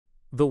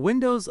The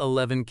Windows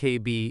 11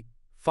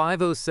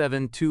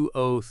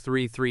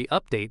 KB5072033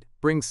 update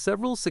brings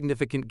several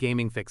significant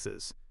gaming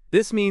fixes.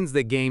 This means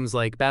that games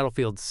like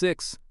Battlefield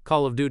 6,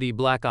 Call of Duty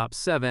Black Ops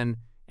 7,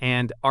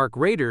 and Arc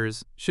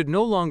Raiders should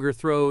no longer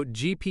throw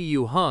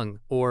GPU-hung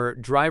or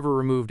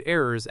driver-removed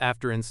errors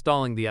after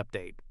installing the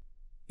update.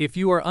 If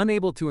you are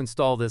unable to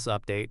install this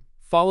update,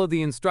 follow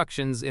the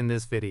instructions in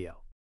this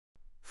video.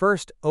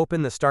 First,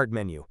 open the Start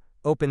menu,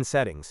 open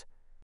Settings,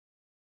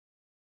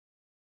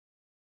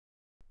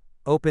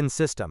 open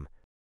System,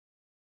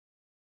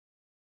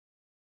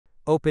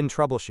 open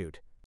Troubleshoot.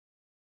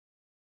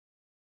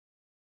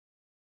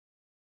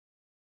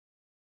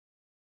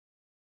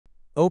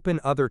 Open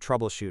Other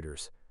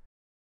Troubleshooters.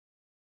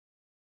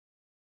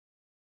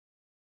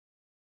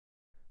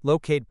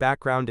 Locate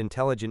Background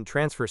Intelligent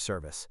Transfer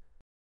Service.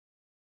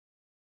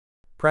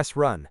 Press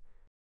Run.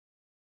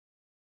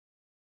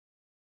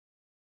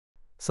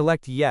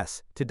 Select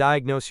Yes to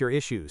diagnose your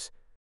issues.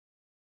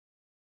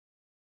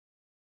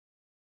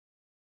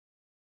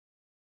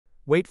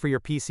 Wait for your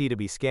PC to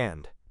be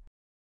scanned.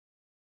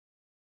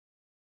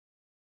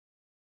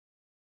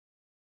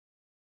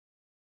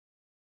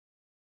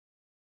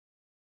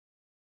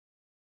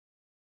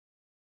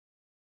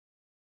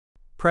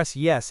 Press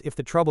Yes if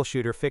the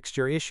troubleshooter fixed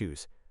your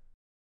issues.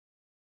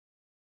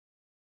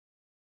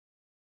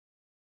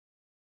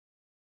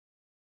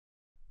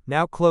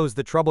 Now close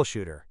the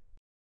troubleshooter.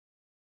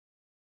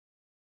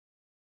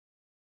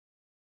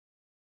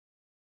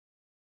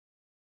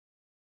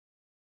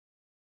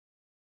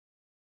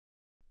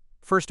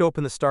 First,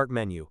 open the Start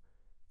menu.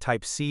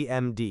 Type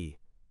CMD.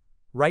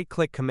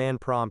 Right-click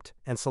Command Prompt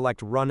and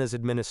select Run as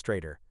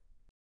Administrator.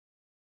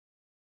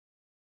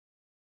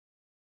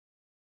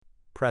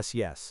 Press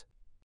Yes.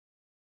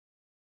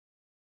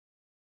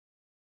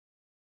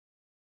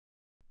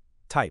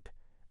 Type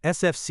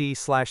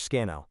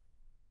sfc/scannow.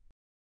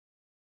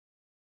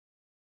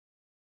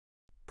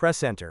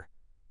 Press Enter.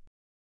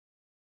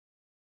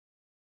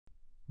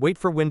 Wait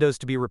for Windows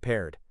to be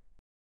repaired.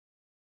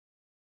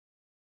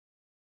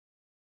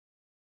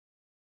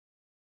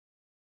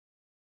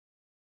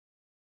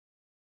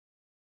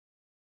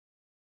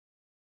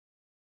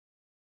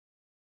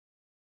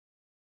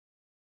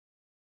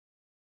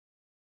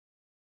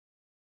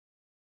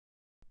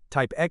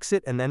 Type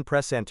Exit and then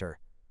press Enter.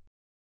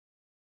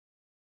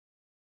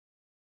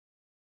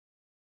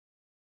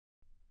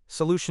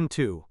 Solution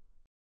 2.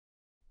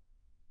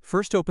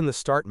 First, open the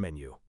Start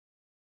menu.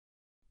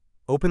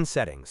 Open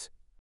Settings.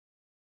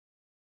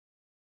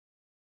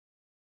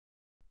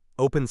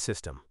 Open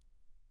System.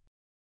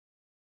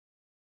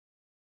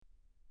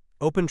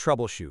 Open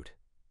Troubleshoot.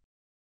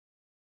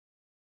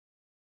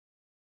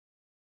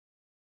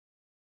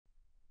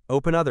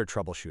 Open Other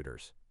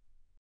Troubleshooters.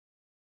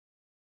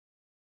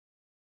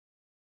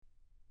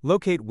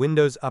 Locate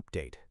Windows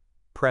Update.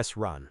 Press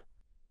Run.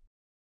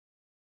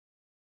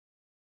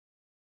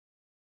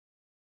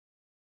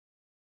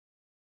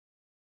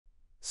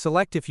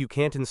 Select if you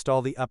can't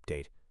install the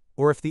update,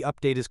 or if the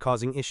update is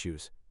causing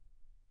issues.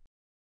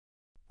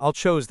 I'll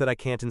choose that I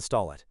can't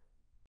install it.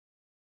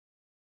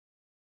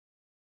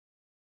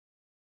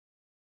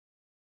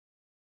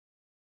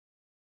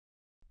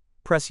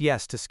 Press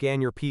Yes to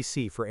scan your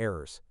PC for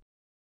errors.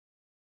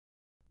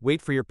 Wait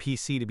for your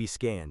PC to be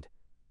scanned.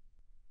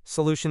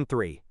 Solution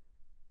 3.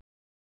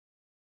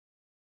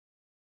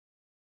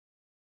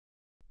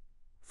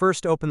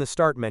 First, open the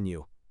Start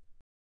menu.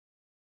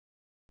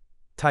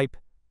 Type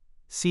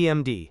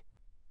CMD.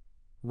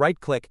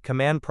 Right-click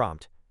Command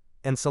Prompt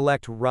and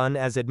select Run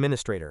as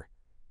Administrator.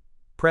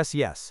 Press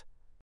Yes.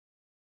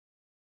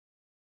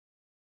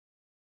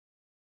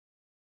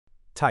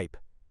 Type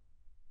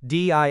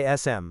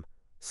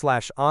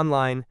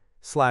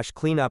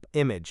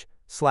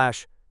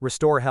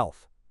dism/online/cleanup-image/restore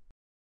health.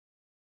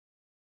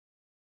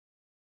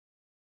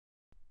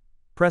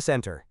 Press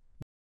Enter.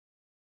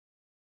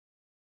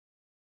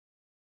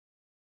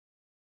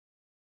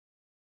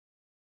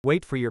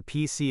 Wait for your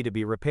PC to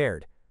be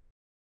repaired.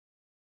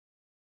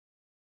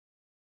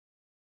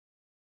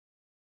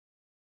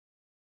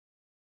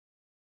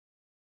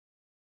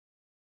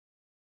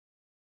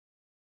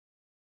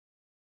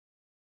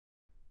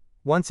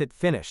 Once it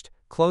finished,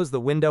 close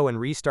the window and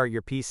restart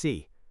your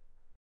PC.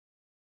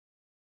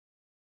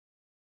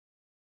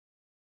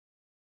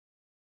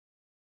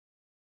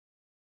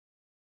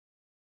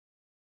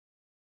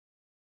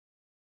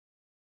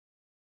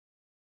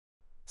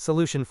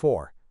 Solution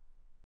 4.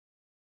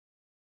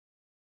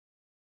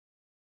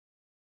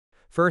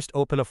 First,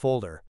 open a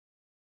folder.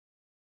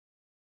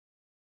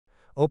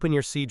 Open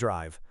your C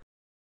drive.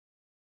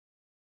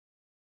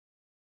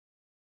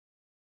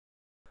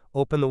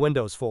 Open the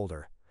Windows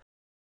folder.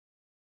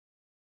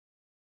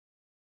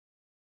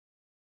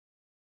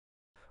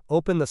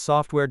 Open the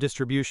Software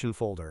Distribution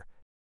folder.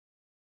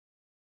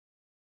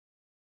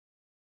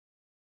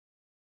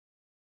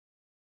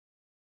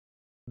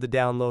 The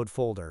Download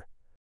folder.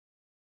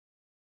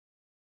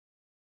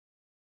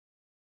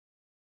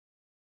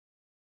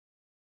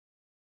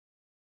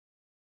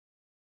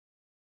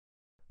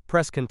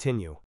 Press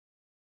Continue.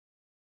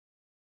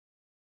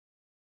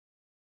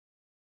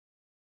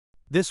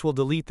 This will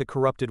delete the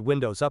corrupted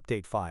Windows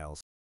Update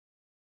files.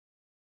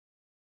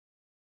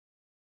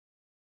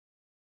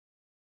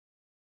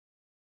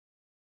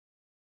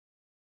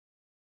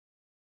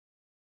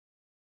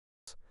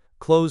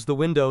 Close the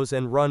windows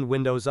and run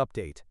Windows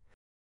Update.